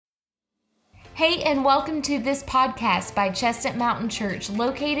Hey, and welcome to this podcast by Chestnut Mountain Church,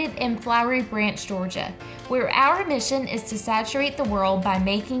 located in Flowery Branch, Georgia, where our mission is to saturate the world by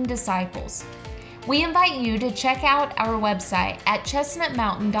making disciples. We invite you to check out our website at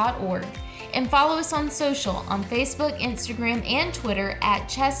chestnutmountain.org and follow us on social on Facebook, Instagram, and Twitter at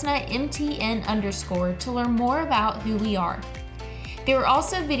chestnutmtn_ to learn more about who we are. There are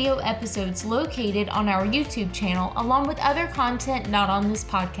also video episodes located on our YouTube channel, along with other content not on this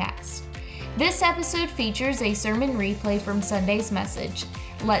podcast. This episode features a sermon replay from Sunday's message.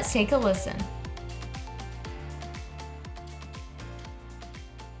 Let's take a listen.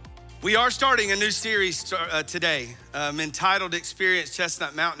 We are starting a new series today entitled Experience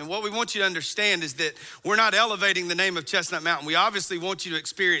Chestnut Mountain. And what we want you to understand is that we're not elevating the name of Chestnut Mountain. We obviously want you to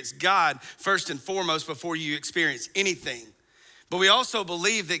experience God first and foremost before you experience anything. But we also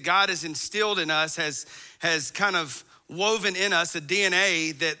believe that God has instilled in us, has kind of woven in us a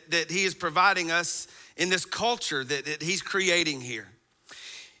DNA that he is providing us in this culture that he's creating here.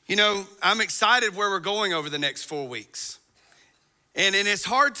 You know, I'm excited where we're going over the next 4 weeks. And it's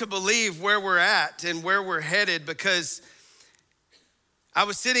hard to believe where we're at and where we're headed, because I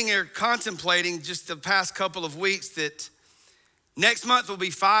was sitting here contemplating just the past couple of weeks that next month will be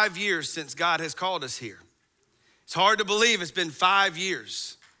 5 years since God has called us here. It's hard to believe it's been 5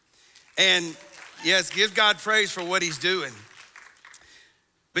 years. And yes, give God praise for what he's doing.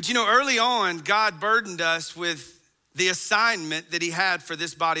 But you know, early on, God burdened us with the assignment that he had for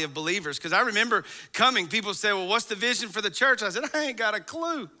this body of believers. Because I remember coming, people say, well, what's the vision for the church? I said, I ain't got a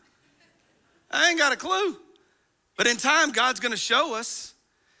clue. But in time, God's gonna show us.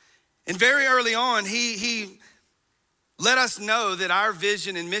 And very early on, he let us know that our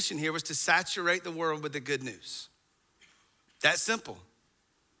vision and mission here was to saturate the world with the good news. That simple.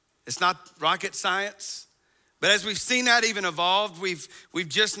 It's not rocket science. But as we've seen that even evolved, we've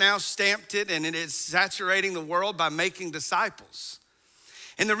just now stamped it, and it is saturating the world by making disciples.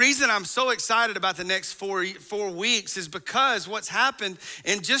 And the reason I'm so excited about the next four weeks is because what's happened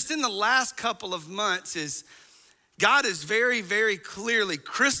in the last couple of months is God has very, very clearly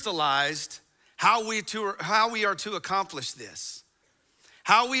crystallized how we are to accomplish this.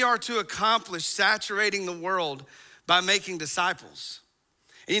 How we are to accomplish saturating the world by making disciples.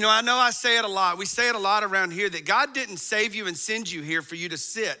 You know I say it a lot. We say it a lot around here that God didn't save you and send you here for you to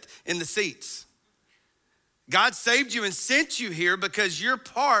sit in the seats. God saved you and sent you here because you're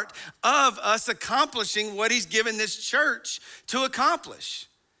part of us accomplishing what he's given this church to accomplish.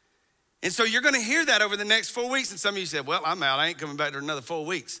 And so you're gonna hear that over the next 4 weeks. And some of you said, well, I'm out. I ain't coming back to another 4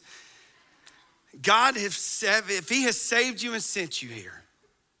 weeks. God, if he has saved you and sent you here,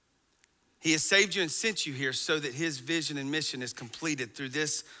 he has saved you and sent you here so that his vision and mission is completed through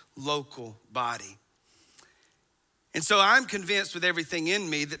this local body. And so I'm convinced with everything in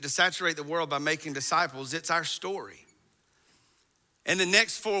me that to saturate the world by making disciples, it's our story. And the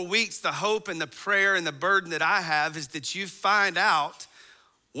next 4 weeks, the hope and the prayer and the burden that I have is that you find out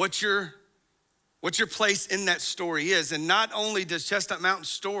what your place in that story is. And not only does Chestnut Mountain's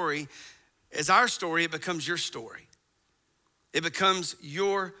story is our story, it becomes your story. It becomes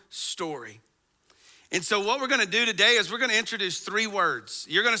your story. And so what we're gonna do today is we're gonna introduce 3 words.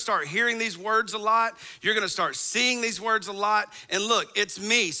 You're gonna start hearing these words a lot. You're gonna start seeing these words a lot. And look, it's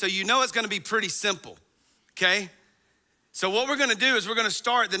me, so you know it's gonna be pretty simple, okay? So what we're gonna do is we're gonna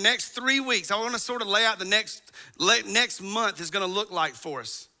start the next 3 weeks. I wanna sort of lay out the next month is gonna look like for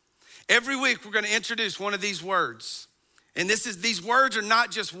us. Every week we're gonna introduce one of these words. And these words are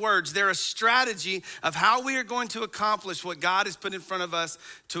not just words, they're a strategy of how we are going to accomplish what God has put in front of us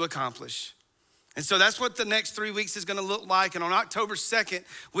to accomplish. And so that's what the next 3 weeks is gonna look like. And on October 2nd,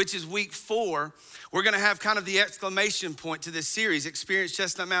 which is week 4, we're gonna have kind of the exclamation point to this series, Experience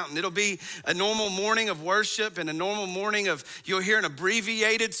Chestnut Mountain. It'll be a normal morning of worship and a normal morning you'll hear an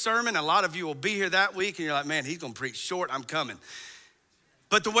abbreviated sermon. A lot of you will be here that week and you're like, man, he's gonna preach short, I'm coming.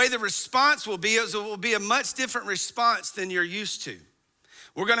 But the way the response will be is it will be a much different response than you're used to.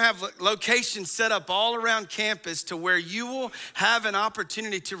 We're gonna have locations set up all around campus to where you will have an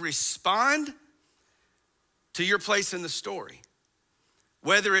opportunity to respond to your place in the story.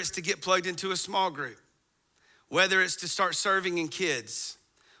 Whether it's to get plugged into a small group, whether it's to start serving in kids,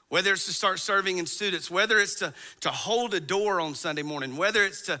 whether it's to start serving in students, whether it's to hold a door on Sunday morning, whether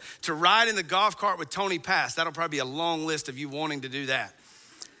it's to ride in the golf cart with Tony Pass. That'll probably be a long list of you wanting to do that.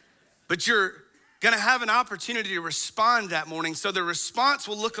 But you're gonna have an opportunity to respond that morning. So the response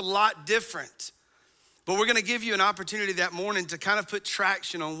will look a lot different. But we're gonna give you an opportunity that morning to kind of put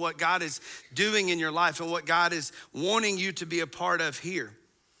traction on what God is doing in your life and what God is wanting you to be a part of here.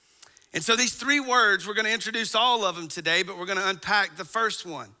 And so these 3 words, we're gonna introduce all of them today, but we're gonna unpack the first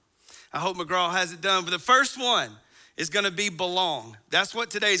one. I hope McGraw has it done. But the first one is gonna be belong. That's what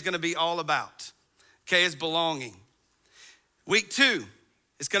today is gonna be all about. Okay, is belonging. Week 2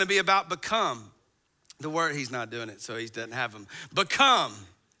 is gonna be about become. The word, he's not doing it, so he doesn't have them. Become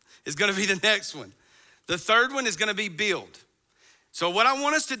is gonna be the next one. The third one is gonna be build. So what I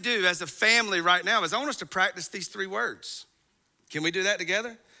want us to do as a family right now is I want us to practice these 3 words. Can we do that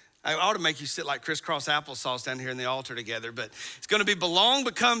together? I ought to make you sit like crisscross applesauce down here in the altar together, but it's gonna be belong,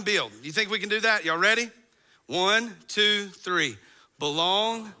 become, build. You think we can do that? Y'all ready? 1, 2, 3.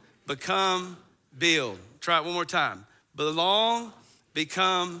 Belong, become, build. Try it one more time. Belong,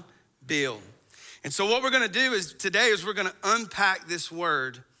 become, build. And so what we're gonna do is today is we're gonna unpack this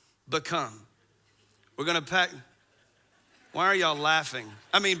word, become. We're gonna pack. Why are y'all laughing?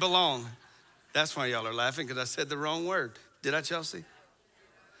 I mean, belong. That's why y'all are laughing, because I said the wrong word. Did I, Chelsea?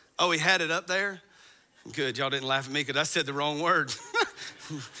 Oh, he had it up there? Good, y'all didn't laugh at me because I said the wrong word.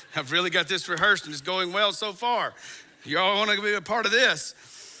 I've really got this rehearsed and it's going well so far. Y'all want to be a part of this.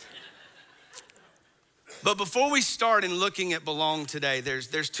 But before we start in looking at belong today,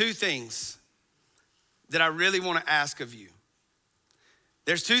 there's 2 things that I really want to ask of you.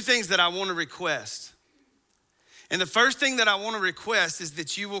 There's 2 things that I want to request. And the first thing that I want to request is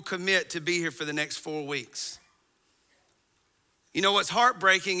that you will commit to be here for the next 4 weeks. You know what's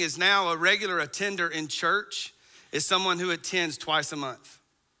heartbreaking is now a regular attender in church is someone who attends twice a month.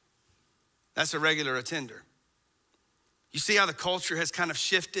 That's a regular attender. You see how the culture has kind of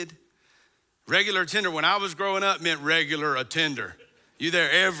shifted? Regular attender, when I was growing up, meant regular attender. You there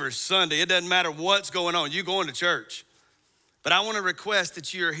every Sunday. It doesn't matter what's going on. You going to church. But I want to request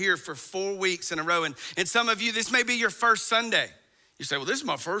that you're here for 4 weeks in a row. And some of you, this may be your first Sunday. You say, well, this is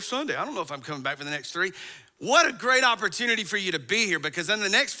my first Sunday. I don't know if I'm coming back for the next 3. What a great opportunity for you to be here, because in the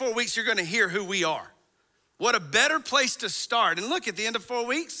next 4 weeks, you're going to hear who we are. What a better place to start. And look, at the end of 4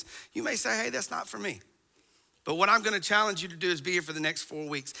 weeks, you may say, hey, that's not for me. But what I'm going to challenge you to do is be here for the next 4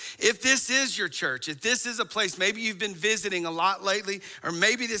 weeks. If this is your church, if this is a place, maybe you've been visiting a lot lately, or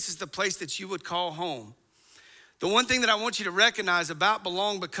maybe this is the place that you would call home. The one thing that I want you to recognize about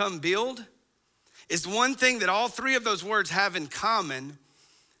belong, become, build is one thing that all 3 of those words have in common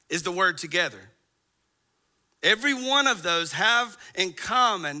is the word together. Every one of those have in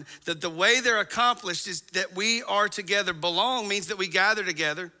common that the way they're accomplished is that we are together. Belong means that we gather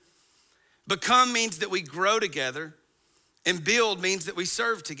together. Become means that we grow together. And build means that we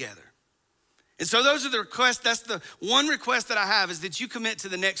serve together. And so those are the requests. That's the one request that I have, is that you commit to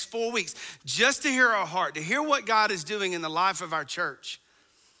the next 4 weeks just to hear our heart, to hear what God is doing in the life of our church.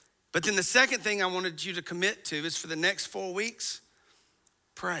 But then the second thing I wanted you to commit to is for the next 4 weeks,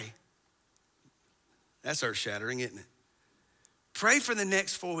 pray. That's earth-shattering, isn't it? Pray for the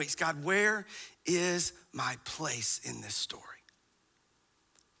next 4 weeks. God, where is my place in this story?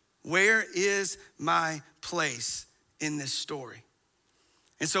 Where is my place in this story?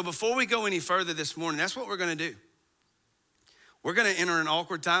 And so before we go any further this morning, that's what we're gonna do. We're gonna enter an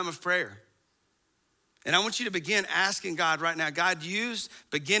awkward time of prayer. And I want you to begin asking God right now, God, use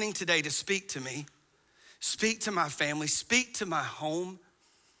beginning today to speak to me, speak to my family, speak to my home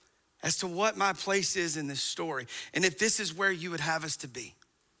as to what my place is in this story. And if this is where you would have us to be.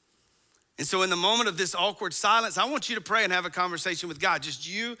 And so in the moment of this awkward silence, I want you to pray and have a conversation with God, just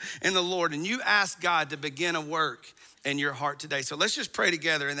you and the Lord. And you ask God to begin a work in your heart today. So let's just pray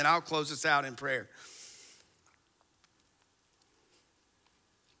together, and then I'll close us out in prayer.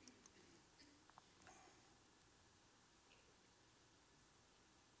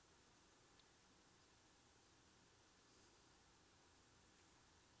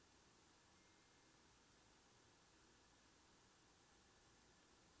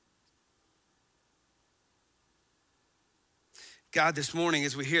 God, this morning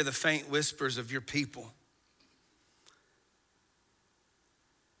as we hear the faint whispers of your people,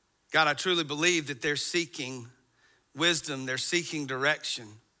 God, I truly believe that they're seeking wisdom, they're seeking direction.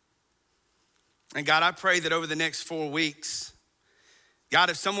 And God, I pray that over the next 4 weeks, God,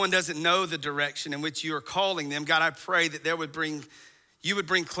 if someone doesn't know the direction in which you are calling them, God, I pray that you would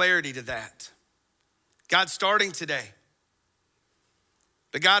bring clarity to that. God, starting today.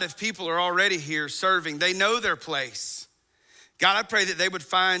 But God, if people are already here serving, they know their place. God, I pray that they would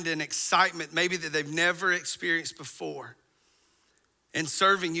find an excitement maybe that they've never experienced before in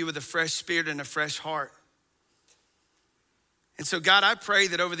serving you with a fresh spirit and a fresh heart. And so God, I pray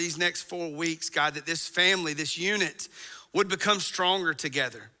that over these next 4 weeks, God, that this family, this unit would become stronger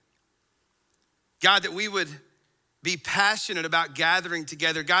together. God, that we would be passionate about gathering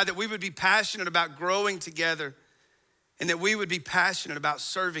together. God, that we would be passionate about growing together, and that we would be passionate about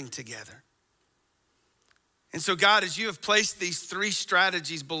serving together. And so God, as you have placed these three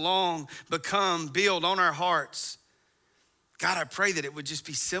strategies, belong, become, build on our hearts, God, I pray that it would just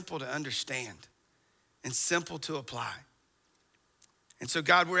be simple to understand and simple to apply. And so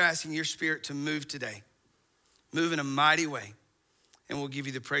God, we're asking your Spirit to move today, move in a mighty way. And we'll give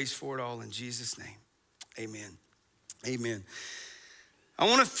you the praise for it all in Jesus' name. Amen. Amen. I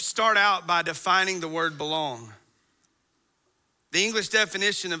want to start out by defining the word belong. The English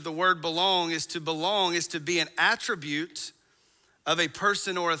definition of the word belong is to be an attribute of a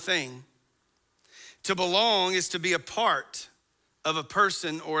person or a thing. To belong is to be a part of a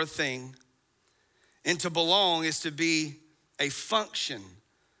person or a thing. And to belong is to be a function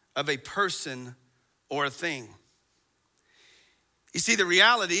of a person or a thing. You see, the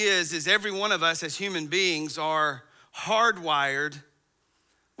reality is every one of us as human beings are hardwired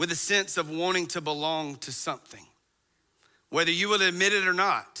with a sense of wanting to belong to something. Whether you will admit it or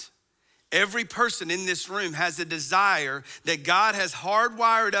not, every person in this room has a desire that God has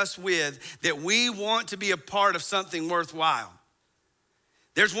hardwired us with, that we want to be a part of something worthwhile.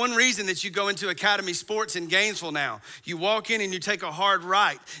 There's one reason that you go into Academy Sports in Gainesville now. You walk in and you take a hard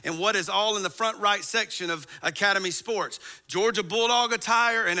right. And what is all in the front right section of Academy Sports? Georgia Bulldog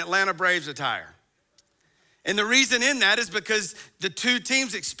attire and Atlanta Braves attire. And the reason in that is because the two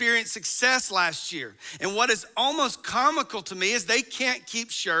teams experienced success last year. And what is almost comical to me is they can't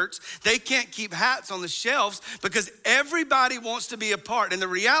keep shirts, they can't keep hats on the shelves because everybody wants to be a part. And the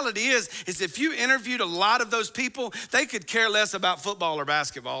reality is if you interviewed a lot of those people, they could care less about football or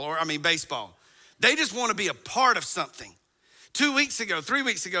basketball baseball. They just want to be a part of something. 3 weeks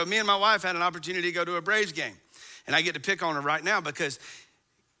ago, me and my wife had an opportunity to go to a Braves game. And I get to pick on her right now because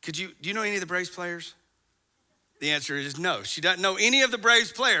do you know any of the Braves players? The answer is no. She doesn't know any of the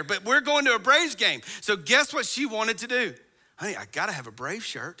Braves player, but we're going to a Braves game. So guess what she wanted to do? Honey, I gotta have a Braves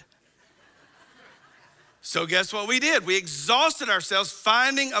shirt. So guess what we did? We exhausted ourselves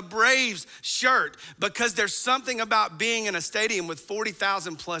finding a Braves shirt because there's something about being in a stadium with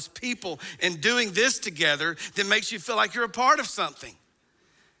 40,000 plus people and doing this together that makes you feel like you're a part of something.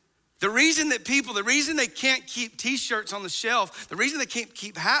 The reason they can't keep t-shirts on the shelf, the reason they can't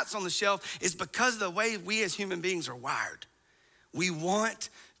keep hats on the shelf is because of the way we as human beings are wired. We want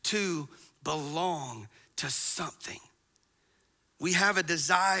to belong to something. We have a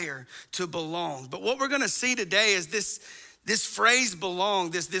desire to belong. But what we're gonna see today is this phrase belong,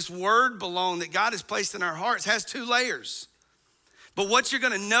 this word belong that God has placed in our hearts has two layers. But what you're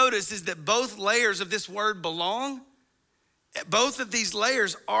gonna notice is that both layers of this word belong, both of these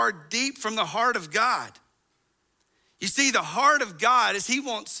layers are deep from the heart of God. You see, the heart of God is he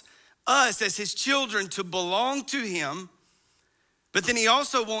wants us as his children to belong to him, but then he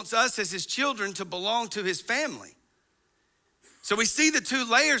also wants us as his children to belong to his family. So we see the two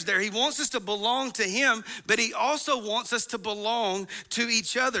layers there. He wants us to belong to him, but he also wants us to belong to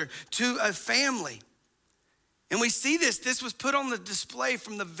each other, to a family. And we see this was put on the display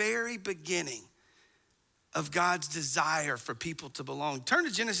from the very beginning of God's desire for people to belong. Turn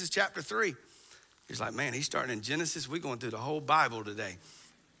to Genesis chapter 3. He's like, man, he's starting in Genesis. We're going through the whole Bible today.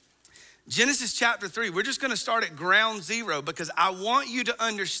 Genesis chapter 3, we're just gonna start at ground zero because I want you to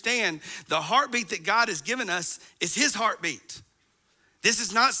understand the heartbeat that God has given us is his heartbeat. This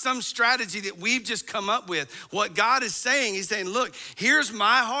is not some strategy that we've just come up with. What God is saying, he's saying, look, here's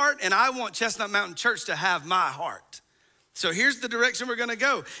my heart and I want Chestnut Mountain Church to have my heart. So here's the direction we're gonna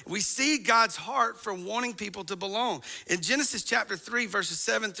go. We see God's heart for wanting people to belong. In Genesis chapter 3, verses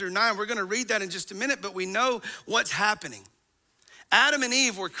 7 through 9, we're gonna read that in just a minute, but we know what's happening. Adam and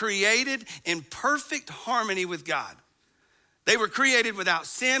Eve were created in perfect harmony with God. They were created without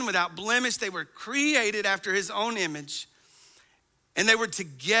sin, without blemish. They were created after his own image. And they were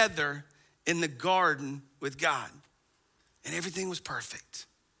together in the garden with God. And everything was perfect.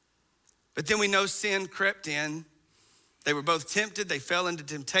 But then we know sin crept in. They were both tempted, they fell into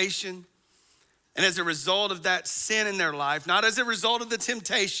temptation. And as a result of that sin in their life, not as a result of the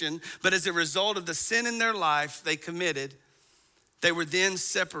temptation, but as a result of the sin in their life they committed, they were then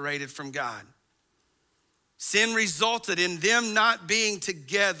separated from God. Sin resulted in them not being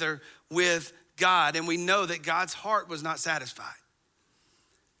together with God. And we know that God's heart was not satisfied.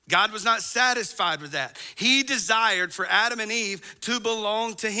 God was not satisfied with that. He desired for Adam and Eve to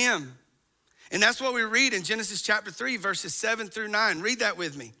belong to him. And that's what we read in Genesis chapter 3, verses 7 through 9. Read that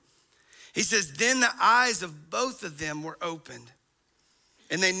with me. He says, then the eyes of both of them were opened,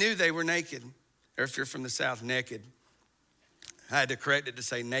 and they knew they were naked. Or if you're from the South, naked. I had to correct it to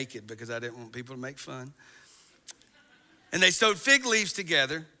say naked because I didn't want people to make fun. And they sewed fig leaves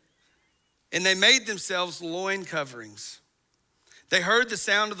together, and they made themselves loin coverings. They heard the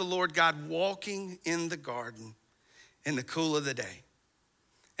sound of the Lord God walking in the garden in the cool of the day.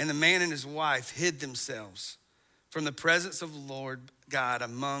 And the man and his wife hid themselves from the presence of the Lord God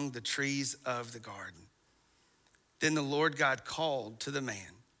among the trees of the garden. Then the Lord God called to the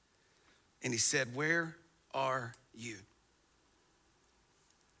man, and he said, "Where are you?"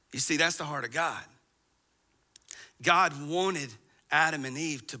 You see, that's the heart of God. God wanted Adam and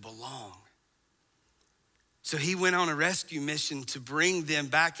Eve to belong. So he went on a rescue mission to bring them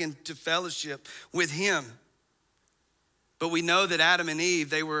back into fellowship with him. But we know that Adam and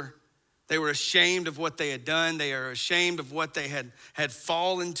Eve, they were ashamed of what they had done. They are ashamed of what they had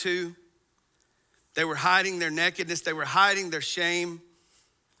fallen to. They were hiding their nakedness. They were hiding their shame.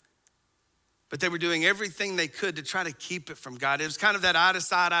 But they were doing everything they could to try to keep it from God. It was kind of that out of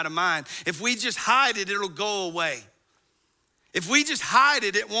sight, out of mind. If we just hide it, it'll go away. If we just hide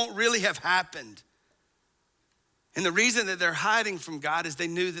it, it won't really have happened. And the reason that they're hiding from God is they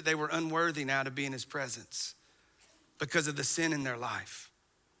knew that they were unworthy now to be in his presence because of the sin in their life.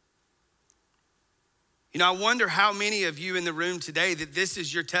 You know, I wonder how many of you in the room today that this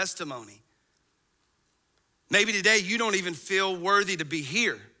is your testimony. Maybe today you don't even feel worthy to be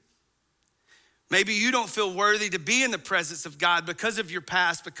here. Maybe you don't feel worthy to be in the presence of God because of your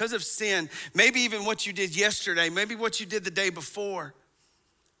past, because of sin, maybe even what you did yesterday, maybe what you did the day before.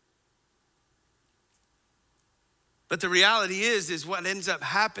 But the reality is what ends up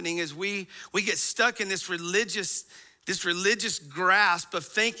happening is we get stuck in this religious grasp of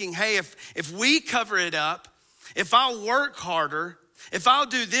thinking, hey, if we cover it up, if I'll work harder, if I'll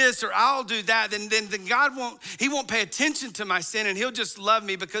do this or I'll do that, then God won't pay attention to my sin and he'll just love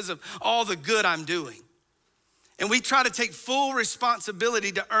me because of all the good I'm doing. And we try to take full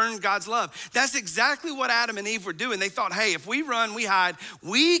responsibility to earn God's love. That's exactly what Adam and Eve were doing. They thought, hey, if we run, we hide,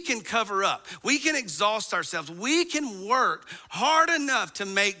 we can cover up, we can exhaust ourselves, we can work hard enough to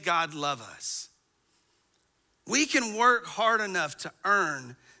make God love us. We can work hard enough to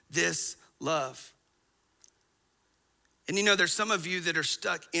earn this love. And you know, there's some of you that are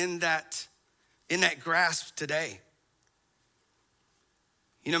stuck in that grasp today.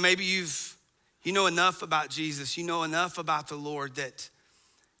 You know, maybe you know enough about Jesus, you know enough about the Lord that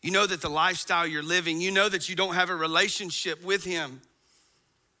you know that the lifestyle you're living, you know that you don't have a relationship with him.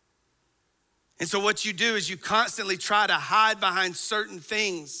 And so what you do is you constantly try to hide behind certain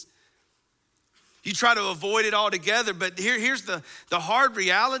things. You try to avoid it altogether, but here's the hard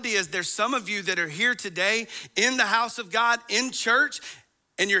reality is there's some of you that are here today in the house of God, in church,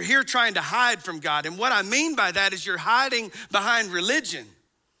 and you're here trying to hide from God. And what I mean by that is you're hiding behind religion.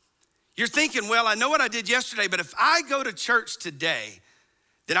 You're thinking, well, I know what I did yesterday, but if I go to church today,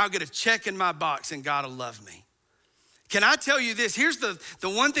 then I'll get a check in my box and God will love me. Can I tell you this? Here's the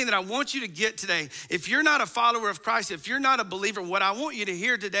one thing that I want you to get today. If you're not a follower of Christ, if you're not a believer, what I want you to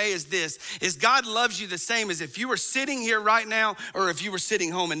hear today is this, is God loves you the same as if you were sitting here right now or if you were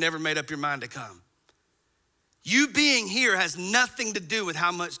sitting home and never made up your mind to come. You being here has nothing to do with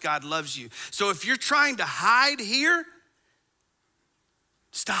how much God loves you. So if you're trying to hide here,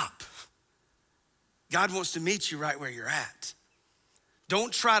 stop. God wants to meet you right where you're at.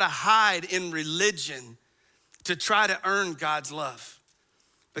 Don't try to hide in religion to try to earn God's love,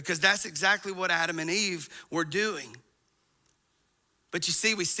 because that's exactly what Adam and Eve were doing. But you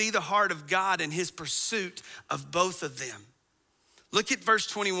see, we see the heart of God in his pursuit of both of them. Look at verse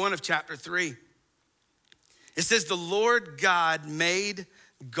 21 of chapter 3. It says, the Lord God made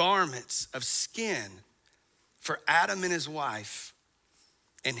garments of skin for Adam and his wife,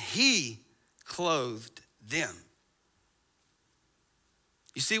 and he clothed them.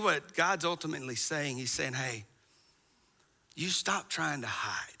 You see what God's ultimately saying? He's saying, hey, you stop trying to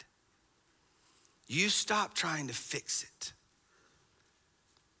hide. You stop trying to fix it.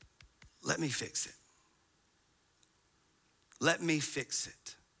 Let me fix it. Let me fix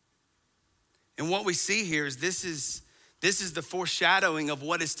it. And what we see here is this is the foreshadowing of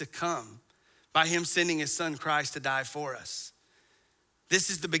what is to come by him sending his son Christ to die for us. This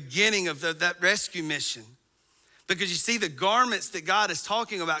is the beginning of that rescue mission. Because you see, the garments that God is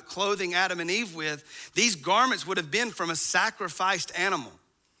talking about clothing Adam and Eve with, these garments would have been from a sacrificed animal.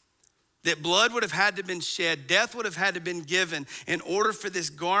 That blood would have had to have been shed, death would have had to have been given in order for these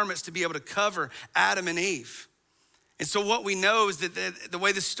garments to be able to cover Adam and Eve. And so what we know is that the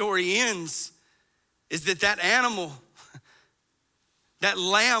way the story ends is that animal, that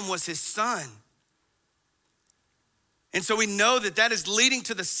lamb was his son. And so we know that is leading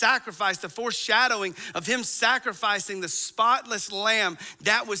to the sacrifice, the foreshadowing of him sacrificing the spotless lamb.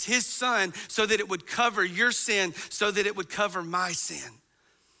 That was his son so that it would cover your sin, so that it would cover my sin.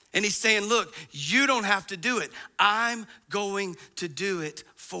 And he's saying, look, you don't have to do it. I'm going to do it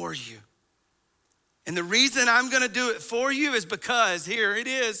for you. And the reason I'm gonna do it for you is because, here it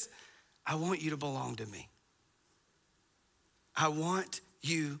is, I want you to belong to me. I want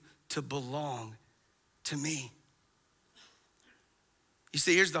you to belong to me. You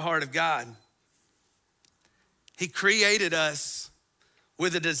see, here's the heart of God. He created us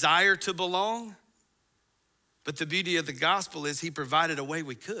with a desire to belong, but the beauty of the gospel is he provided a way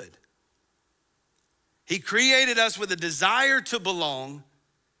we could. He created us with a desire to belong,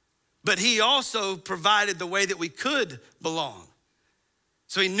 but he also provided the way that we could belong.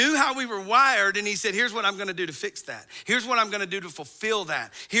 So he knew how we were wired, and he said, here's what I'm gonna do to fix that. Here's what I'm gonna do to fulfill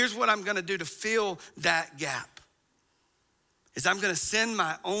that. Here's what I'm gonna do to fill that gap. Is I'm gonna send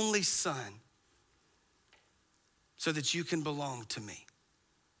my only son so that you can belong to me.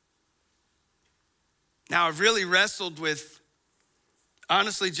 Now, I've really wrestled with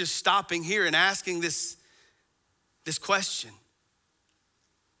honestly just stopping here and asking this question.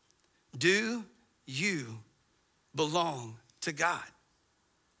 Do you belong to God?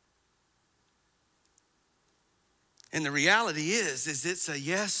 And the reality is it's a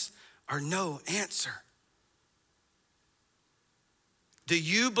yes or no answer. Do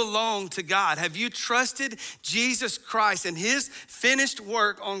you belong to God? Have you trusted Jesus Christ and his finished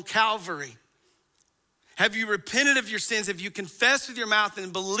work on Calvary? Have you repented of your sins? Have you confessed with your mouth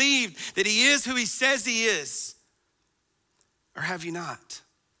and believed that he is who he says he is? Or have you not?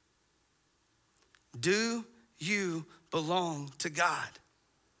 Do you belong to God?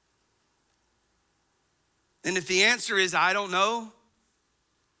 And if the answer is I don't know,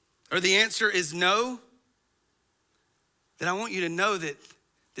 or the answer is no, then I want you to know that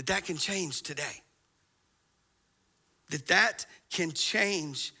can change today. That can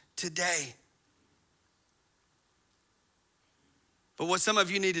change today. But what some of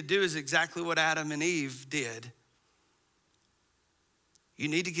you need to do is exactly what Adam and Eve did. You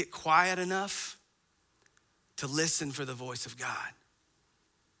need to get quiet enough to listen for the voice of God.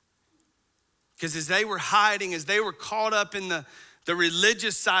 Because as they were hiding, as they were caught up in the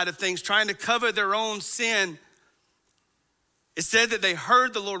religious side of things, trying to cover their own sin, it said that they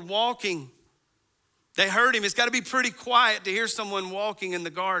heard the Lord walking. They heard him. It's got to be pretty quiet to hear someone walking in the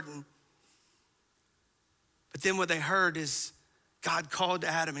garden. But then what they heard is God called to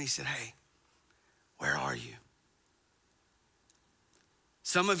Adam and he said, hey, where are you?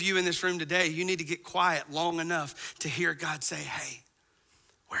 Some of you in this room today, you need to get quiet long enough to hear God say, hey,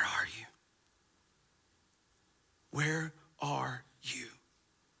 where are you? Where are you?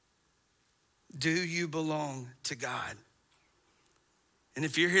 Do you belong to God? And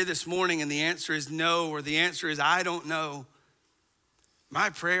if you're here this morning and the answer is no, or the answer is I don't know, my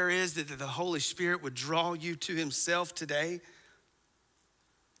prayer is that the Holy Spirit would draw you to himself today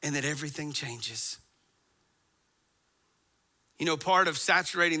and that everything changes. You know, part of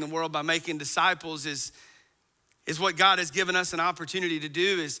saturating the world by making disciples is what God has given us an opportunity to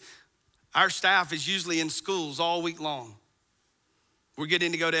do. Is our staff is usually in schools all week long. We're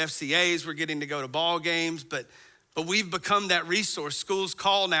getting to go to FCAs, we're getting to go to ball games, but we've become that resource. Schools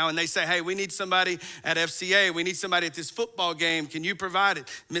call now and they say, hey, we need somebody at FCA. We need somebody at this football game. Can you provide it?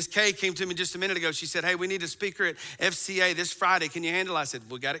 Miss Kay came to me just a minute ago. She said, hey, we need a speaker at FCA this Friday. Can you handle it? I said,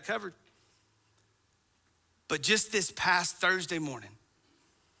 we got it covered. But just this past Thursday morning,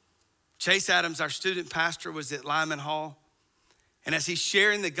 Chase Adams, our student pastor, was at Lyman Hall. And as he's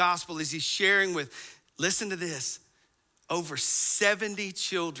sharing the gospel, as he's sharing with, listen to this, over 70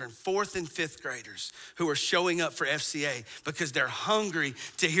 children, 4th and 5th graders, who are showing up for FCA because they're hungry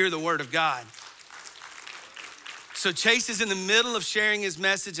to hear the word of God. So Chase is in the middle of sharing his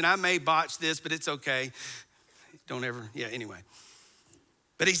message, and I may botch this, but it's okay. Anyway.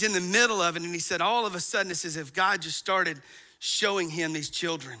 But he's in the middle of it, and he said all of a sudden, it's as if God just started showing him these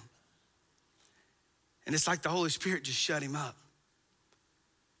children. And it's like the Holy Spirit just shut him up.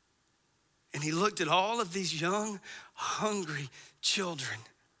 And he looked at all of these young, hungry children.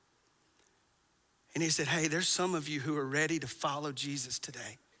 And he said, hey, there's some of you who are ready to follow Jesus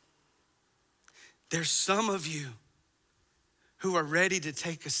today. There's some of you who are ready to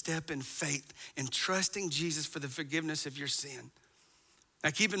take a step in faith and trusting Jesus for the forgiveness of your sin. Now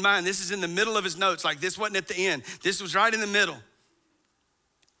keep in mind, this is in the middle of his notes, like this wasn't at the end. This was right in the middle.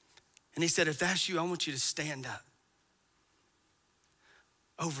 And he said, if that's you, I want you to stand up.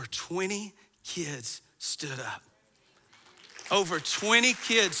 Over 20 kids stood up. Over 20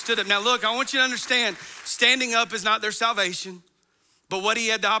 kids stood up. Now look, I want you to understand, standing up is not their salvation. But what he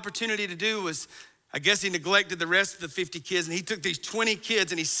had the opportunity to do was, I guess he neglected the rest of the 50 kids, and he took these 20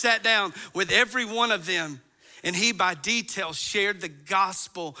 kids and he sat down with every one of them. and he by detail shared the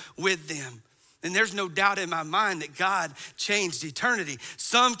gospel with them. And there's no doubt in my mind that God changed eternity.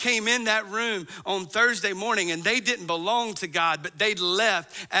 Some came in that room on Thursday morning and they didn't belong to God, but they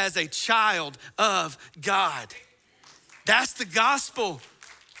left as a child of God. That's the gospel.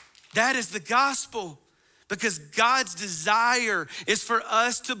 That is the gospel. Because God's desire is for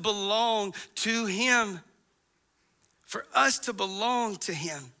us to belong to him. For us to belong to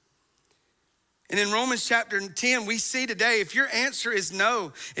him. And in Romans chapter 10, we see today, if your answer is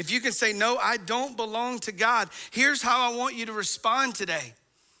no, if you can say, no, I don't belong to God, here's how I want you to respond today.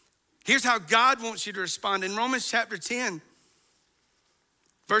 Here's how God wants you to respond. In Romans chapter 10,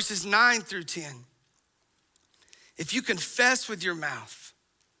 verses 9 through 10, if you confess with your mouth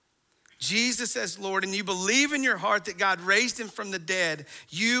Jesus as Lord and you believe in your heart that God raised him from the dead,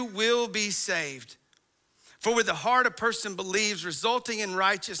 you will be saved. For with the heart a person believes, resulting in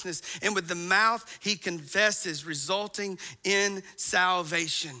righteousness, and with the mouth he confesses, resulting in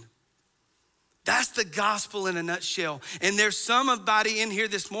salvation. That's the gospel in a nutshell. And there's somebody in here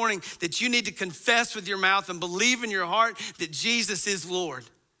this morning that you need to confess with your mouth and believe in your heart that Jesus is Lord.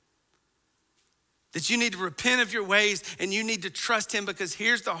 That you need to repent of your ways and you need to trust him, because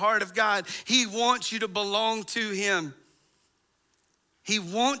here's the heart of God. He wants you to belong to him. He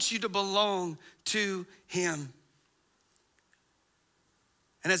wants you to belong to him.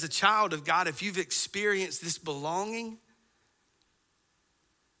 And as a child of God, if you've experienced this belonging,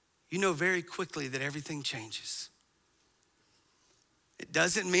 you know very quickly that everything changes. It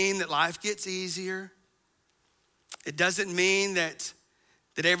doesn't mean that life gets easier. It doesn't mean that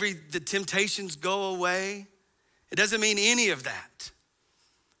the temptations go away. It doesn't mean any of that.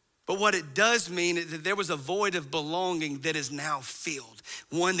 But what it does mean is that there was a void of belonging that is now filled.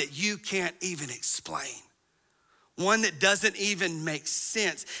 One that you can't even explain. One that doesn't even make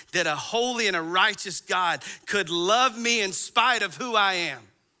sense. That a holy and a righteous God could love me in spite of who I am.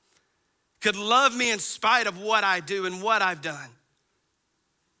 Could love me in spite of what I do and what I've done.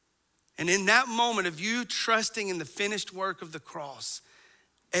 And in that moment of you trusting in the finished work of the cross,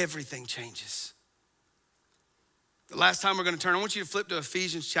 everything changes. The last time we're going to turn, I want you to flip to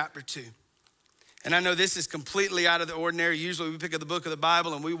Ephesians chapter 2. And I know this is completely out of the ordinary. Usually we pick up the book of the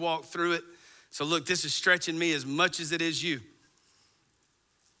Bible and we walk through it. So look, this is stretching me as much as it is you.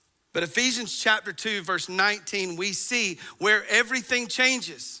 But Ephesians chapter 2, verse 19, we see where everything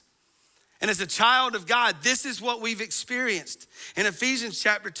changes. And as a child of God, this is what we've experienced. In Ephesians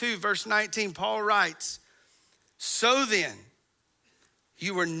chapter 2, verse 19, Paul writes, so then,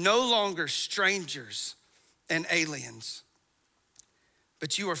 you are no longer strangers and aliens,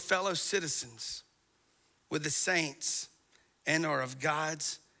 but you are fellow citizens with the saints and are of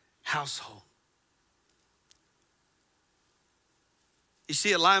God's household. You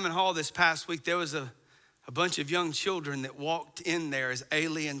see, at Lyman Hall this past week, there was a bunch of young children that walked in there as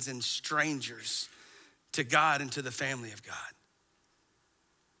aliens and strangers to God and to the family of God.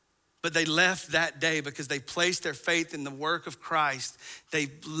 But they left that day because they placed their faith in the work of Christ. They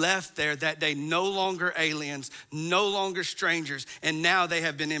left there that day no longer aliens, no longer strangers, and now they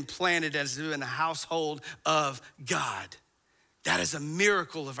have been implanted as in the household of God. That is a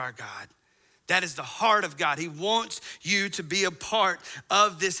miracle of our God. That is the heart of God. He wants you to be a part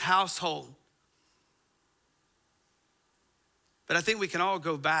of this household. But I think we can all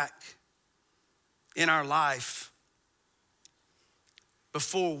go back in our life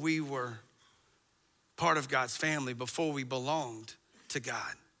before we were part of God's family, before we belonged to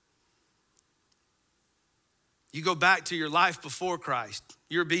God. You go back to your life before Christ,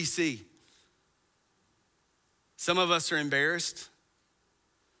 you're BC. Some of us are embarrassed.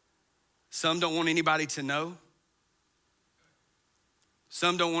 Some don't want anybody to know.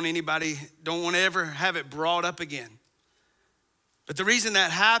 Some don't want to ever have it brought up again. But the reason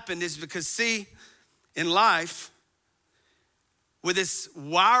that happened is because, see, in life, with this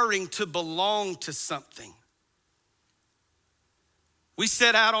wiring to belong to something, we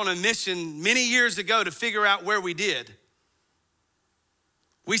set out on a mission many years ago to figure out where we did.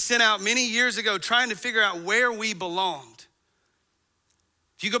 We set out many years ago trying to figure out where we belonged.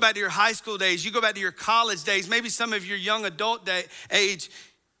 If you go back to your high school days, you go back to your college days, maybe some of your young adult age,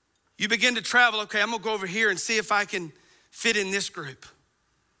 you begin to travel. Okay, I'm gonna go over here and see if I can fit in this group.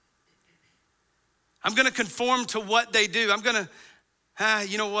 I'm gonna conform to what they do. I'm gonna,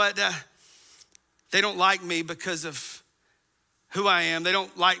 you know what? They don't like me because of who I am. They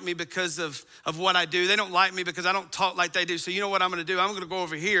don't like me because of what I do. They don't like me because I don't talk like they do. So you know what I'm gonna do? I'm gonna go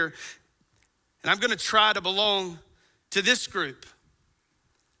over here and I'm gonna try to belong to this group.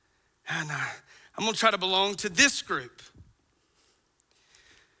 And I'm gonna try to belong to this group.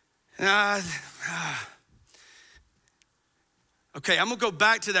 And Okay, I'm gonna go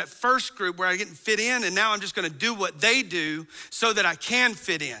back to that first group where I didn't fit in, and now I'm just gonna do what they do so that I can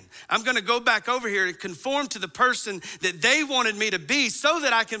fit in. I'm gonna go back over here and conform to the person that they wanted me to be so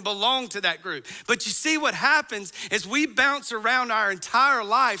that I can belong to that group. But you see what happens is we bounce around our entire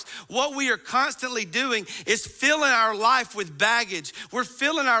lives. What we are constantly doing is filling our life with baggage. We're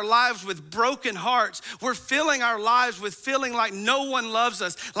filling our lives with broken hearts. We're filling our lives with feeling like no one loves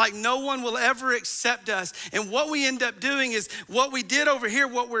us, like no one will ever accept us. And what we end up doing is what we did over here,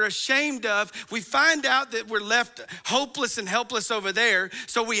 what we're ashamed of, we find out that we're left hopeless and helpless over there.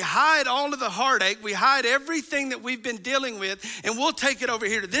 So we hide all of the heartache, we hide everything that we've been dealing with, and we'll take it over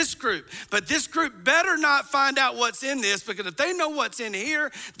here to this group. But this group better not find out what's in this, because if they know what's in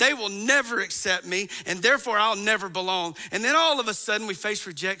here, they will never accept me, and therefore I'll never belong. And then all of a sudden we face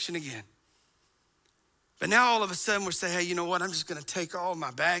rejection again. But now all of a sudden we're saying, hey, you know what? I'm just gonna take all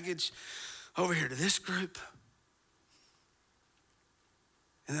my baggage over here to this group.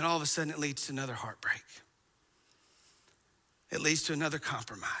 And then all of a sudden it leads to another heartbreak. It leads to another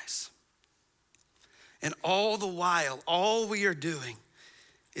compromise. And all the while, all we are doing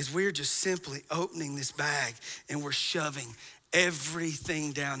is we're just simply opening this bag and we're shoving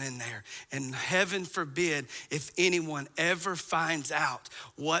everything down in there. And heaven forbid if anyone ever finds out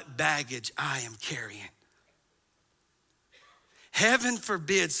what baggage I am carrying. Heaven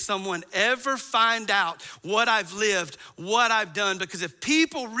forbid someone ever find out what I've lived, what I've done, because if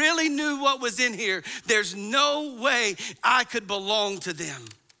people really knew what was in here, there's no way I could belong to them.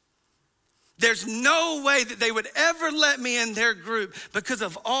 There's no way that they would ever let me in their group because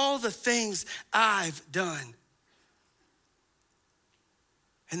of all the things I've done.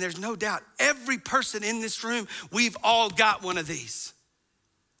 And there's no doubt, every person in this room, we've all got one of these.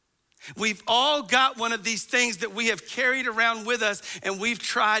 We've all got one of these things that we have carried around with us, and we've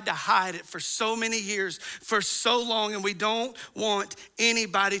tried to hide it for so many years, for so long, and we don't want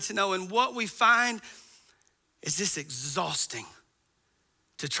anybody to know. And what we find is this exhausting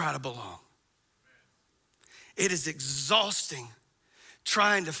to try to belong. It is exhausting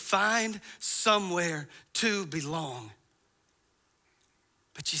trying to find somewhere to belong.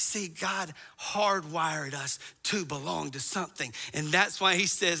 But you see, God hardwired us to belong to something. And that's why he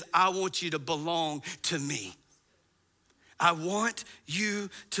says, I want you to belong to me. I want you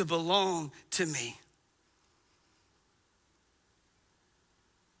to belong to me.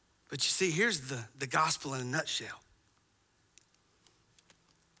 But you see, here's the gospel in a nutshell.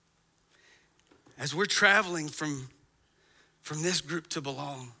 As we're traveling from this group to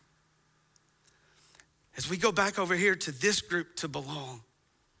belong, as we go back over here to this group to belong,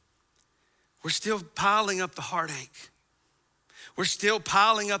 we're still piling up the heartache. We're still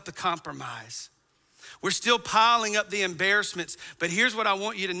piling up the compromise. We're still piling up the embarrassments. But here's what I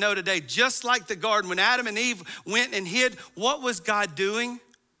want you to know today. Just like the garden, when Adam and Eve went and hid, what was God doing?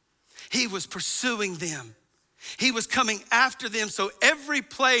 He was pursuing them. He was coming after them. So every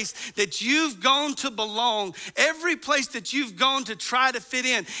place that you've gone to belong, every place that you've gone to try to fit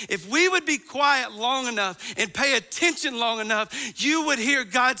in, if we would be quiet long enough and pay attention long enough, you would hear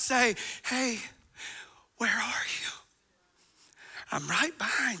God say, hey, where are you? I'm right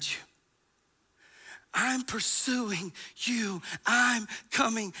behind you. I'm pursuing you. I'm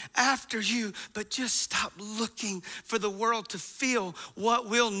coming after you. But just stop looking for the world to feel what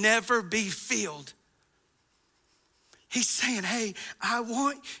will never be filled. He's saying, hey, I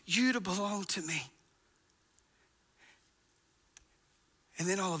want you to belong to me. And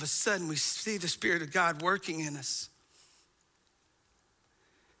then all of a sudden we see the Spirit of God working in us.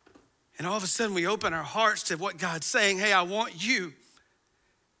 And all of a sudden we open our hearts to what God's saying, hey, I want you.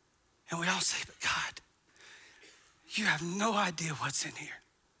 And we all say, but God, you have no idea what's in here.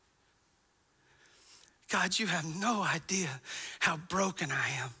 God, you have no idea how broken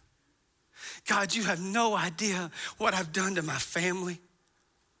I am. God, you have no idea what I've done to my family.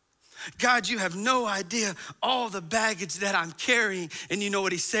 God, you have no idea all the baggage that I'm carrying. And you know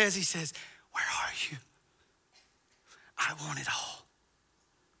what he says? He says, where are you? I want it all.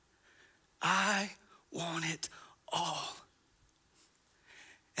 I want it all.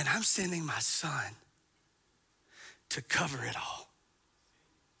 And I'm sending my son to cover it all.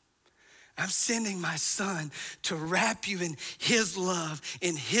 I'm sending my son to wrap you in his love,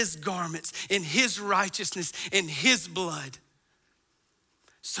 in his garments, in his righteousness, in his blood,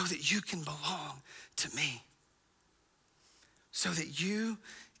 so that you can belong to me. So that you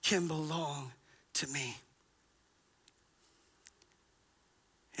can belong to me.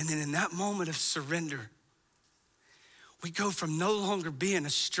 And then in that moment of surrender, we go from no longer being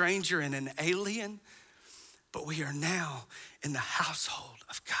a stranger and an alien, but we are now in the household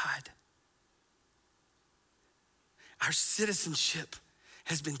of God. Our citizenship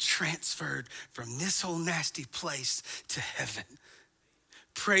has been transferred from this whole nasty place to heaven.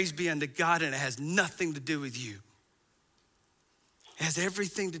 Praise be unto God, and it has nothing to do with you. It has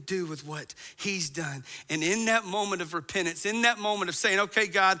everything to do with what he's done. And in that moment of repentance, in that moment of saying, okay,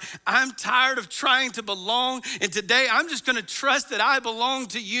 God, I'm tired of trying to belong. And today I'm just gonna trust that I belong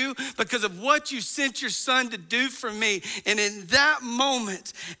to you because of what you sent your son to do for me. And in that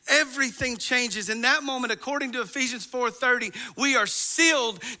moment, everything changes. In that moment, according to Ephesians 4:30, we are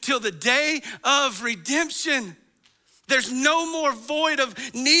sealed till the day of redemption. There's no more void of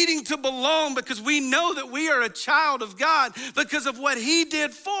needing to belong because we know that we are a child of God because of what he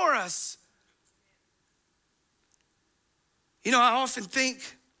did for us. You know, I often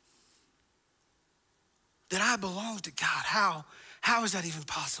think that I belong to God. How is that even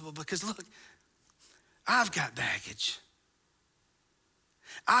possible? Because look, I've got baggage.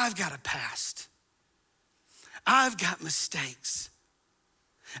 I've got a past. I've got mistakes.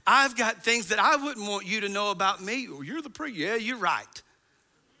 I've got things that I wouldn't want you to know about me. Oh, you're the priest. Yeah, you're right.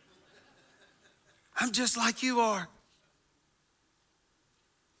 I'm just like you are.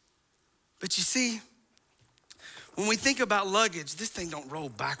 But you see, when we think about luggage, this thing don't roll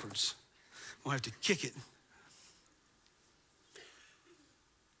backwards. We'll have to kick it.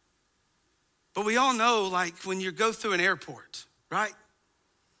 But we all know, like when you go through an airport, right?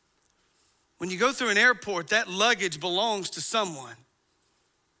 When you go through an airport, that luggage belongs to someone.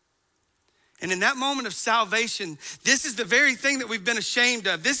 And in that moment of salvation, this is the very thing that we've been ashamed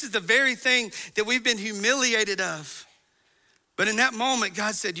of. This is the very thing that we've been humiliated of. But in that moment,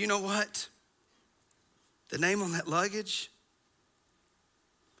 God said, you know what? The name on that luggage,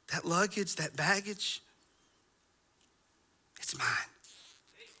 that baggage, it's mine.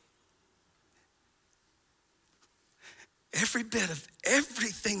 Every bit of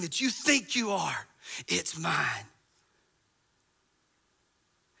everything that you think you are, it's mine.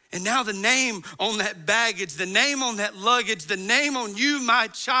 And now the name on that baggage, the name on that luggage, the name on you, my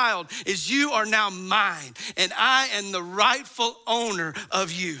child, is you are now mine, and I am the rightful owner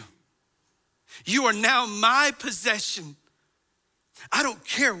of you. You are now my possession. I don't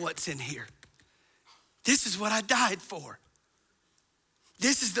care what's in here. This is what I died for.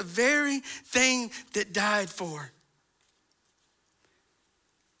 This is the very thing that died for.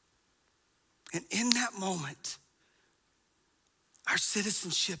 And in that moment, our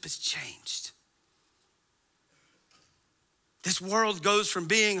citizenship has changed. This world goes from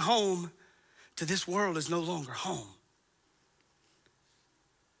being home to this world is no longer home.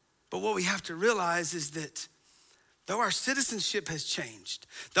 But what we have to realize is that though our citizenship has changed,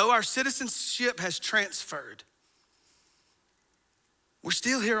 though our citizenship has transferred, we're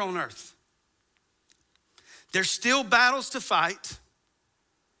still here on earth. There's still battles to fight.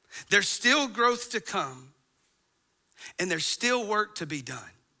 There's still growth to come. And there's still work to be done.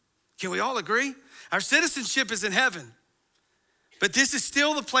 Can we all agree? Our citizenship is in heaven. But this is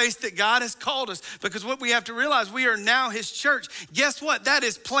still the place that God has called us, because what we have to realize, we are now his church. Guess what? That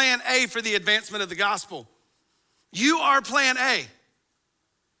is plan A for the advancement of the gospel. You are plan A.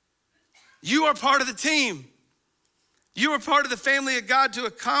 You are part of the team. You are part of the family of God to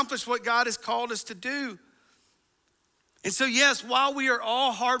accomplish what God has called us to do. And so yes, while we are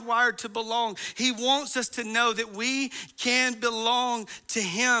all hardwired to belong, he wants us to know that we can belong to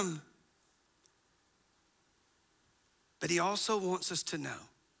him. But he also wants us to know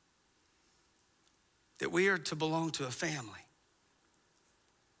that we are to belong to a family.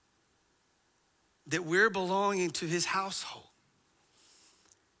 That we're belonging to his household.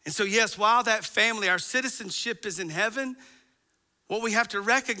 And so yes, while that family, our citizenship is in heaven, what we have to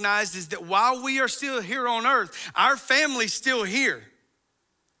recognize is that while we are still here on earth, our family's still here.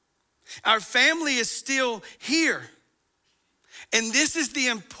 Our family is still here. And this is the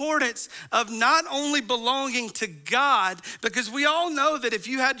importance of not only belonging to God, because we all know that if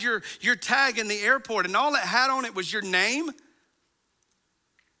you had your tag in the airport and all it had on it was your name,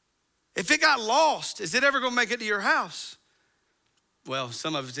 if it got lost, is it ever gonna make it to your house? Well,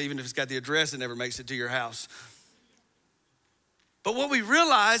 some of it, even if it's got the address, it never makes it to your house. But what we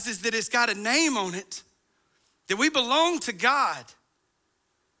realize is that it's got a name on it, that we belong to God.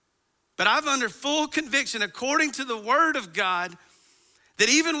 But I've under full conviction, according to the word of God, that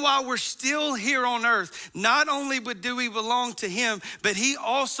even while we're still here on earth, not only do we belong to him, but he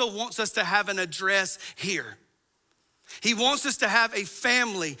also wants us to have an address here. He wants us to have a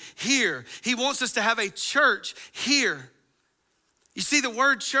family here. He wants us to have a church here. You see, the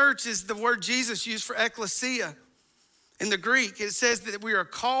word church is the word Jesus used for ecclesia. In the Greek, it says that we are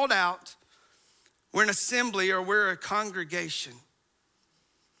called out, we're an assembly, or we're a congregation.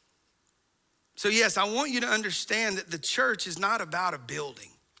 So yes, I want you to understand that the church is not about a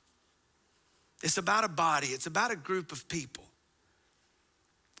building. It's about a body. It's about a group of people.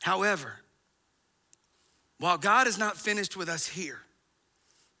 However, while God is not finished with us here,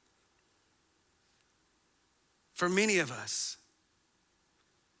 for many of us,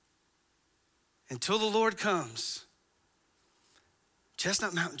 until the Lord comes,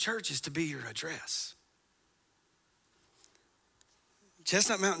 Chestnut Mountain Church is to be your address.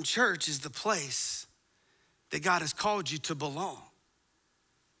 Chestnut Mountain Church is the place that God has called you to belong.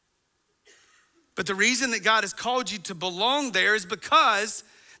 But the reason that God has called you to belong there is because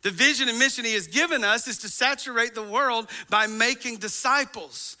the vision and mission he has given us is to saturate the world by making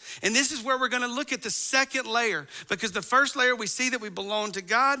disciples. And this is where we're gonna look at the second layer, because the first layer we see that we belong to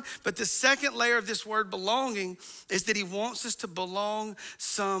God, but the second layer of this word belonging is that he wants us to belong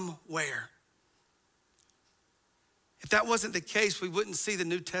somewhere. If that wasn't the case, we wouldn't see the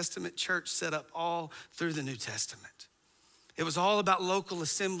New Testament church set up all through the New Testament. It was all about local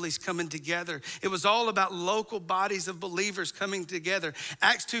assemblies coming together. It was all about local bodies of believers coming together.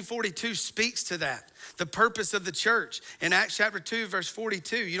 Acts 2:42 speaks to that, the purpose of the church. In Acts chapter 2, verse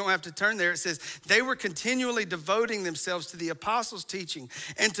 42, you don't have to turn there. It says, they were continually devoting themselves to the apostles' teaching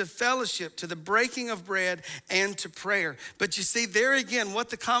and to fellowship, to the breaking of bread and to prayer. But you see there again, what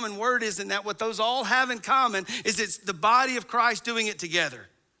the common word is in that, what those all have in common is it's the body of Christ doing it together.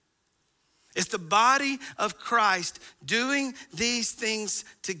 It's the body of Christ doing these things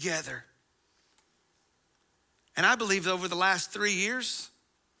together. And I believe over the last 3 years,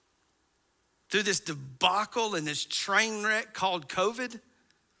 through this debacle and this train wreck called COVID,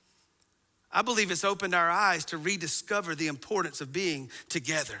 I believe it's opened our eyes to rediscover the importance of being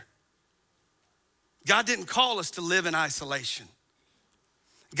together. God didn't call us to live in isolation.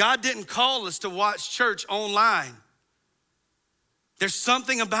 God didn't call us to watch church online. There's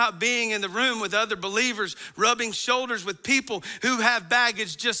something about being in the room with other believers, rubbing shoulders with people who have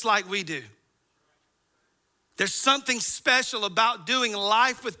baggage just like we do. There's something special about doing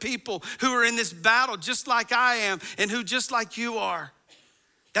life with people who are in this battle just like I am and who just like you are.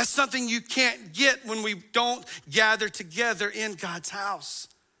 That's something you can't get when we don't gather together in God's house.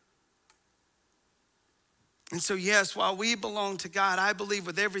 And so yes, while we belong to God, I believe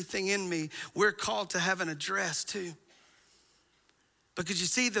with everything in me, we're called to have an address too. Because you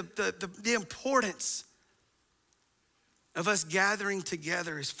see the importance of us gathering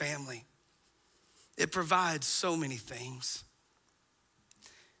together as family. It provides so many things.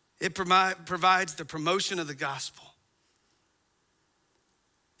 It provides the promotion of the gospel.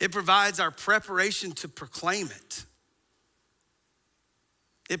 It provides our preparation to proclaim it.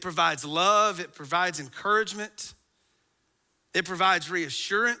 It provides love. It provides encouragement. It provides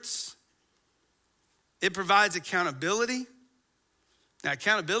reassurance. It provides accountability. Now,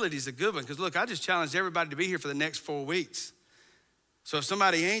 accountability is a good one because look, I just challenged everybody to be here for the next 4 weeks. So if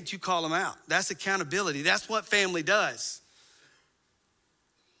somebody ain't, you call them out. That's accountability. That's what family does.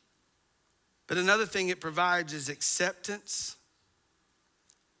 But another thing it provides is acceptance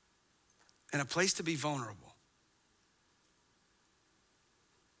and a place to be vulnerable.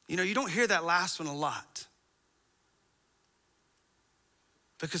 You know, you don't hear that last one a lot.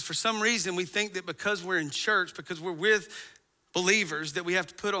 Because for some reason we think that because we're in church, because we're with believers, that we have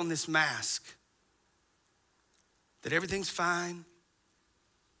to put on this mask. That everything's fine,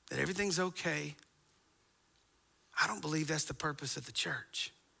 that everything's okay. I don't believe that's the purpose of the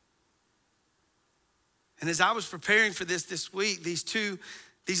church. And as I was preparing for this week,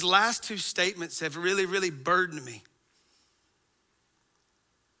 these last two statements have really, really burdened me.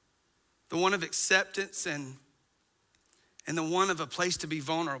 The one of acceptance and the one of a place to be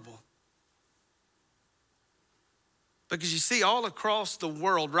vulnerable. Because you see, all across the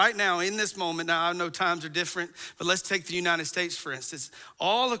world right now in this moment, now I know times are different, but let's take the United States for instance.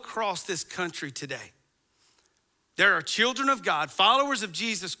 All across this country today, there are children of God, followers of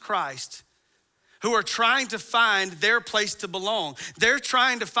Jesus Christ, who are trying to find their place to belong. They're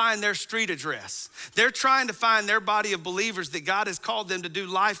trying to find their street address. They're trying to find their body of believers that God has called them to do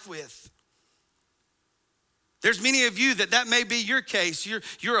life with. There's many of you that may be your case.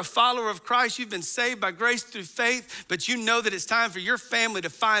 You're a follower of Christ. You've been saved by grace through faith, but you know that it's time for your family to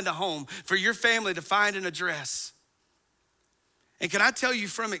find a home, for your family to find an address. And can I tell you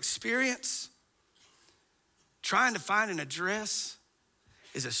from experience, trying to find an address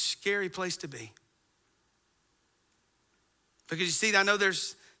is a scary place to be. Because you see, I know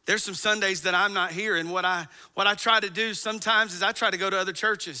there's some Sundays that I'm not here, and what I try to do sometimes is I try to go to other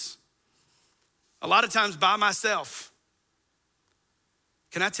churches. A lot of times by myself.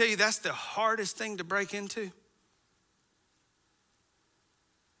 Can I tell you that's the hardest thing to break into?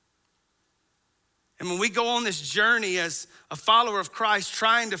 And when we go on this journey as a follower of Christ,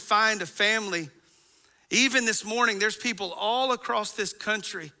 trying to find a family, even this morning, there's people all across this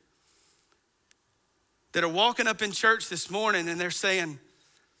country that are walking up in church this morning and they're saying,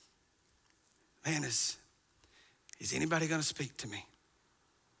 man, is anybody gonna speak to me?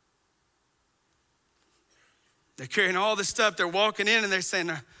 They're carrying all this stuff, they're walking in and they're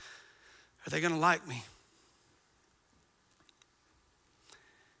saying, are they gonna like me?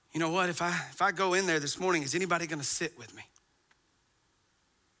 You know what, if I go in there this morning, is anybody gonna sit with me?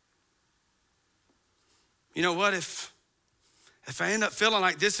 You know what, if I end up feeling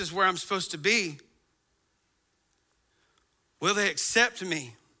like this is where I'm supposed to be, will they accept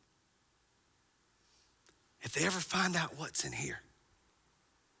me if they ever find out what's in here?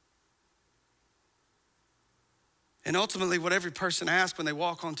 And ultimately, what every person asks when they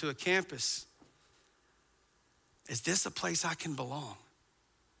walk onto a campus, is this a place I can belong?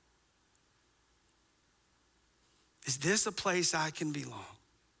 Is this a place I can belong?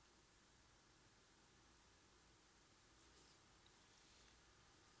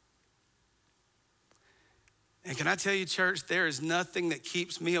 And can I tell you, church, there is nothing that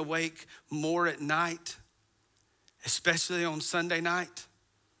keeps me awake more at night, especially on Sunday night,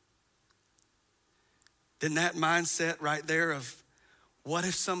 than that mindset right there of, what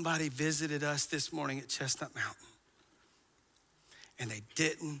if somebody visited us this morning at Chestnut Mountain and they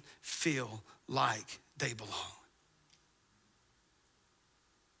didn't feel like they belong?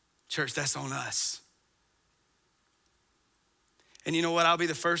 Church, that's on us. And you know what? I'll be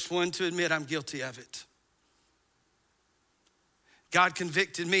the first one to admit I'm guilty of it. God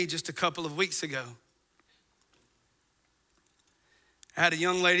convicted me just a couple of weeks ago. I had a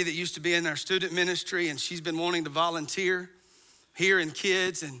young lady that used to be in our student ministry, and she's been wanting to volunteer here in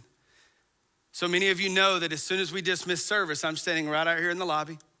kids. And so many of you know that as soon as we dismiss service, I'm standing right out here in the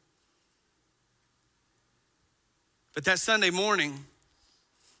lobby. But that Sunday morning,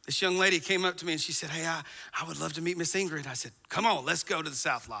 this young lady came up to me and she said, hey, I would love to meet Miss Ingrid. I said, come on, let's go to the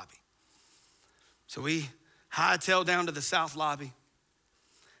South Lobby. So we hightailed down to the South Lobby.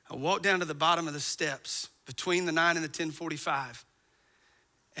 I walked down to the bottom of the steps between the 9 and the 1045.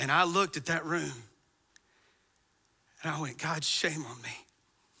 And I looked at that room and I went, God, shame on me.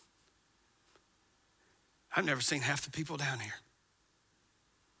 I've never seen half the people down here.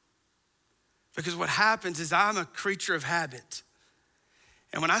 Because what happens is I'm a creature of habit.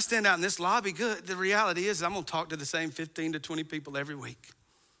 And when I stand out in this lobby, the reality is I'm gonna talk to the same 15 to 20 people every week.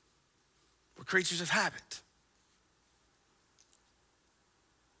 We're creatures of habit.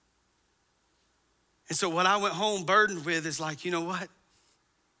 And so what I went home burdened with is like, you know what?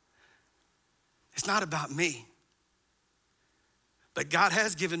 It's not about me. But God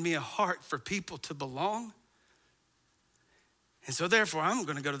has given me a heart for people to belong. And so therefore, I'm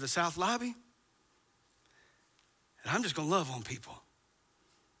gonna go to the South Lobby and I'm just gonna love on people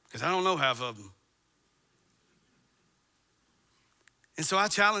because I don't know half of them. And so I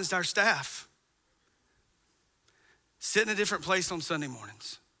challenged our staff, sit in a different place on Sunday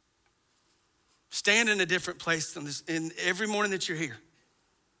mornings. Stand in a different place in every morning that you're here.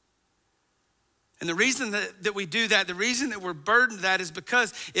 And the reason that we do that, the reason that we're burdened to that is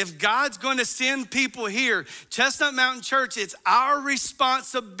because if God's going to send people here, Chestnut Mountain Church, it's our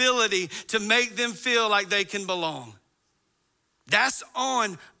responsibility to make them feel like they can belong. That's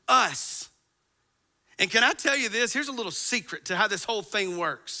on us. And can I tell you this? Here's a little secret to how this whole thing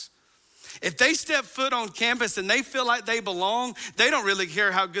works. If they step foot on campus and they feel like they belong, they don't really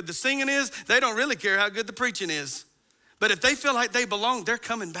care how good the singing is. They don't really care how good the preaching is. But if they feel like they belong, they're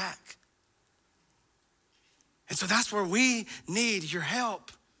coming back. And so that's where we need your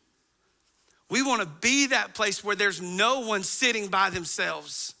help. We want to be that place where there's no one sitting by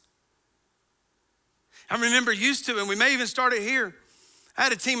themselves. I remember used to, and we may even start it here, I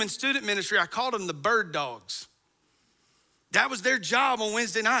had a team in student ministry, I called them the bird dogs. That was their job on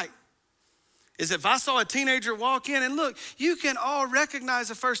Wednesday night. Is if I saw a teenager walk in, and look, you can all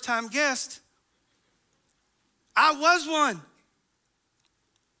recognize a first-time guest. I was one.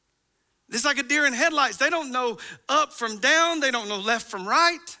 It's like a deer in headlights. They don't know up from down. They don't know left from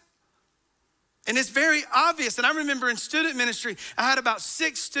right. And it's very obvious. And I remember in student ministry, I had about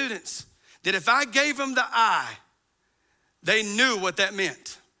 6 students that if I gave them the eye, they knew what that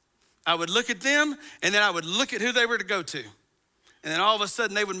meant. I would look at them, and then I would look at who they were to go to. And then all of a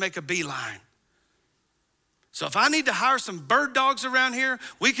sudden, they would make a beeline. So if I need to hire some bird dogs around here,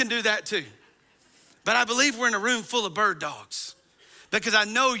 we can do that too. But I believe we're in a room full of bird dogs because I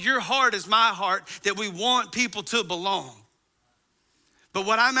know your heart is my heart that we want people to belong. But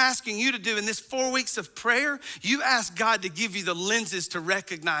what I'm asking you to do in this 4 weeks of prayer, you ask God to give you the lenses to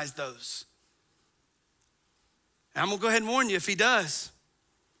recognize those. And I'm gonna go ahead and warn you, if he does,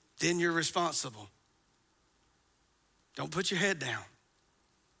 then you're responsible. Don't put your head down.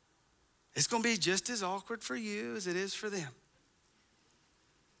 It's gonna be just as awkward for you as it is for them.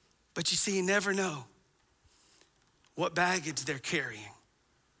 But you see, you never know what baggage they're carrying.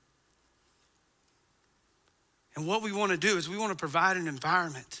 And what we wanna do is we wanna provide an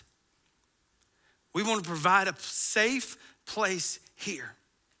environment. We wanna provide a safe place here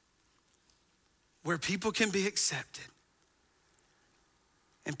where people can be accepted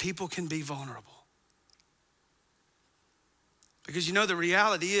and people can be vulnerable. Because you know, the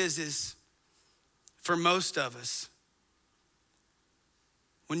reality is for most of us,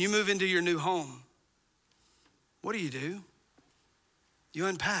 when you move into your new home, what do? You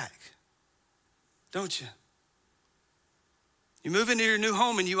unpack, don't you? You move into your new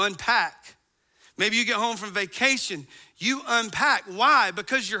home and you unpack. Maybe you get home from vacation, you unpack. Why?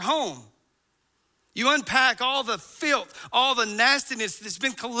 Because you're home. You unpack all the filth, all the nastiness that's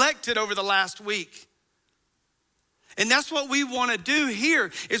been collected over the last week. And that's what we want to do here,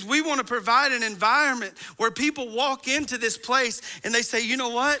 is we want to provide an environment where people walk into this place and they say, you know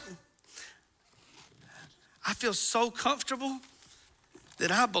what? I feel so comfortable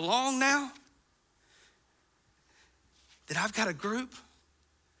that I belong now, that I've got a group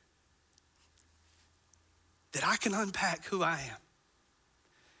that I can unpack who I am.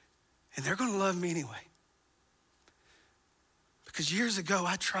 And they're gonna love me anyway. Because years ago,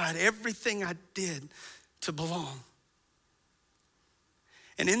 I tried everything I did to belong.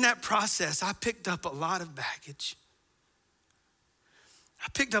 And in that process, I picked up a lot of baggage. I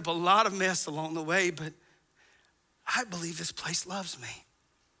picked up a lot of mess along the way, but I believe this place loves me.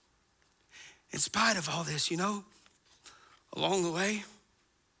 In spite of all this, you know, along the way,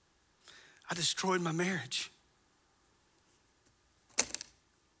 I destroyed my marriage.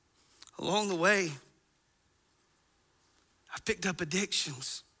 Along the way, I picked up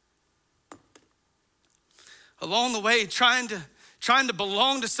addictions. Along the way, trying to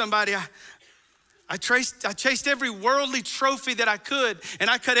belong to somebody, I chased every worldly trophy that I could, and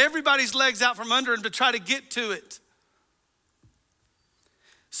I cut everybody's legs out from under him to try to get to it.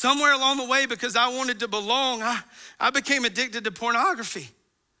 Somewhere along the way, because I wanted to belong, I became addicted to pornography.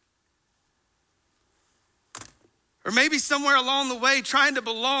 Or maybe somewhere along the way, trying to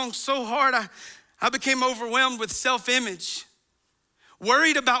belong so hard, I became overwhelmed with self-image.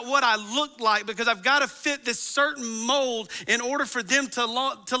 Worried about what I looked like because I've got to fit this certain mold in order for them to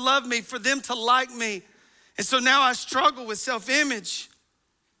love me, for them to like me. And so now I struggle with self-image.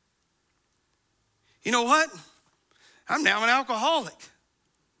 You know what? I'm now an alcoholic.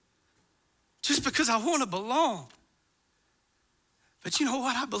 Just because I want to belong. But you know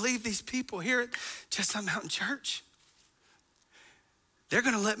what? I believe these people here at Chestnut Mountain Church, they're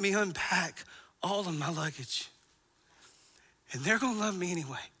gonna let me unpack all of my luggage. And they're gonna love me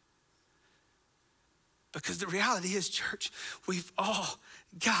anyway. Because the reality is, church, we've all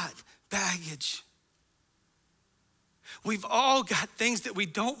got baggage. We've all got things that we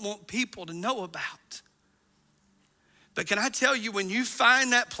don't want people to know about. But can I tell you, when you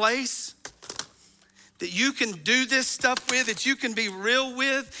find that place that you can do this stuff with, that you can be real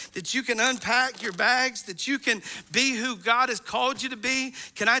with, that you can unpack your bags, that you can be who God has called you to be,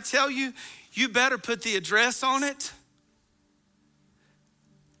 can I tell you, you better put the address on it.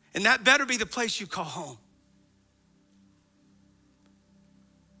 And that better be the place you call home.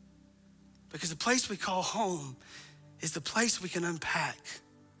 Because the place we call home is the place we can unpack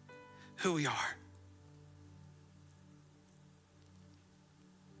who we are.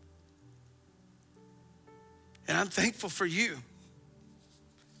 And I'm thankful for you.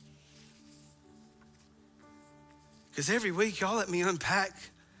 Because every week y'all let me unpack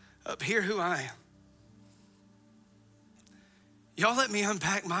up here who I am. Y'all let me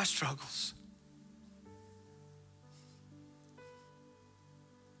unpack my struggles.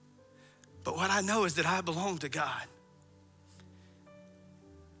 But what I know is that I belong to God.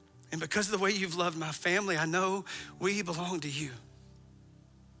 And because of the way you've loved my family, I know we belong to you.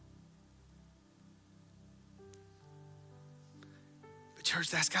 But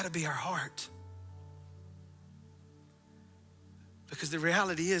church, that's got to be our heart. Because the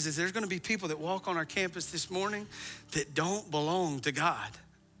reality is there's going to be people that walk on our campus this morning that don't belong to God.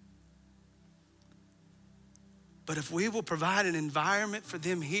 But if we will provide an environment for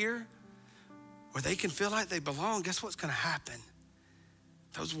them here where they can feel like they belong, guess what's going to happen?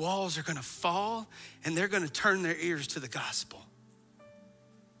 Those walls are going to fall and they're going to turn their ears to the gospel.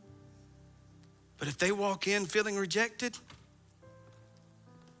 But if they walk in feeling rejected,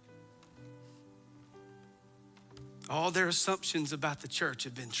 all their assumptions about the church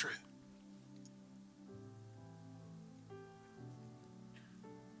have been true.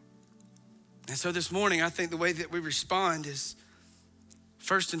 And so this morning, I think the way that we respond is,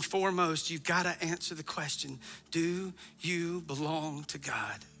 first and foremost, you've got to answer the question, do you belong to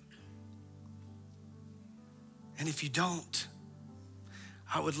God? And if you don't,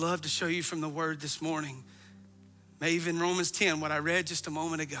 I would love to show you from the word this morning, maybe even Romans 10, what I read just a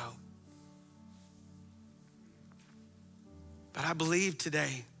moment ago. But I believe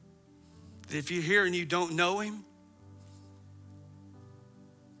today that if you're here and you don't know him,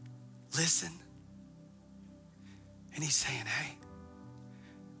 listen. And he's saying, hey,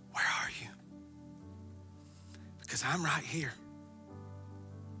 where are you? Because I'm right here.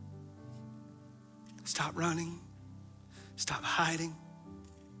 Stop running. Stop hiding.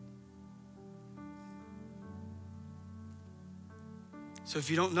 So if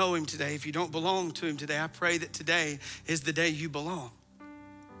you don't know him today, if you don't belong to him today, I pray that today is the day you belong.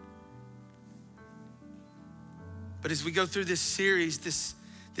 But as we go through this series, this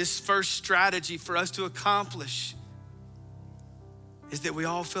first strategy for us to accomplish is that we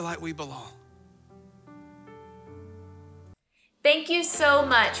all feel like we belong. Thank you so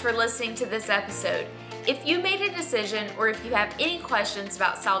much for listening to this episode. If you made a decision or if you have any questions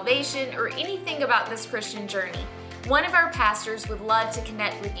about salvation or anything about this Christian journey, one of our pastors would love to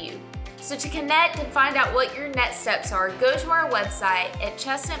connect with you. So to connect and find out what your next steps are, go to our website at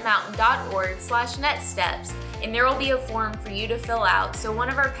chestnutmountain.org/nextsteps, and there will be a form for you to fill out so one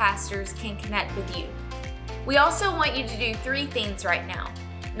of our pastors can connect with you. We also want you to do 3 things right now.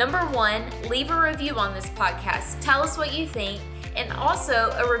 Number 1, leave a review on this podcast. Tell us what you think, and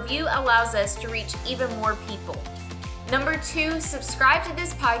also a review allows us to reach even more people. Number 2, subscribe to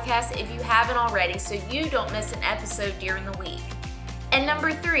this podcast if you haven't already so you don't miss an episode during the week. And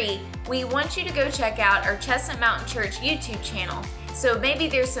number 3, we want you to go check out our Chestnut Mountain Church YouTube channel. So maybe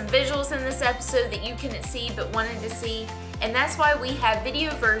there's some visuals in this episode that you couldn't see but wanted to see, and that's why we have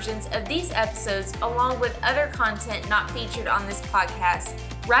video versions of these episodes along with other content not featured on this podcast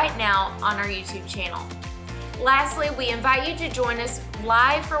right now on our YouTube channel. Lastly, we invite you to join us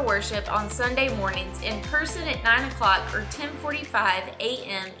live for worship on Sunday mornings in person at 9 o'clock or 10:45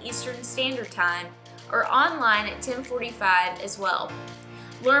 a.m. Eastern Standard Time, or online at 10:45 as well.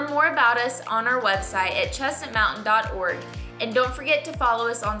 Learn more about us on our website at chestnutmountain.org, and don't forget to follow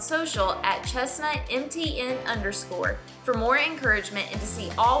us on social at chestnutmtn_ for more encouragement and to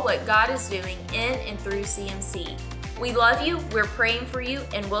see all what God is doing in and through CMC. We love you, we're praying for you,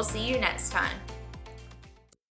 and we'll see you next time.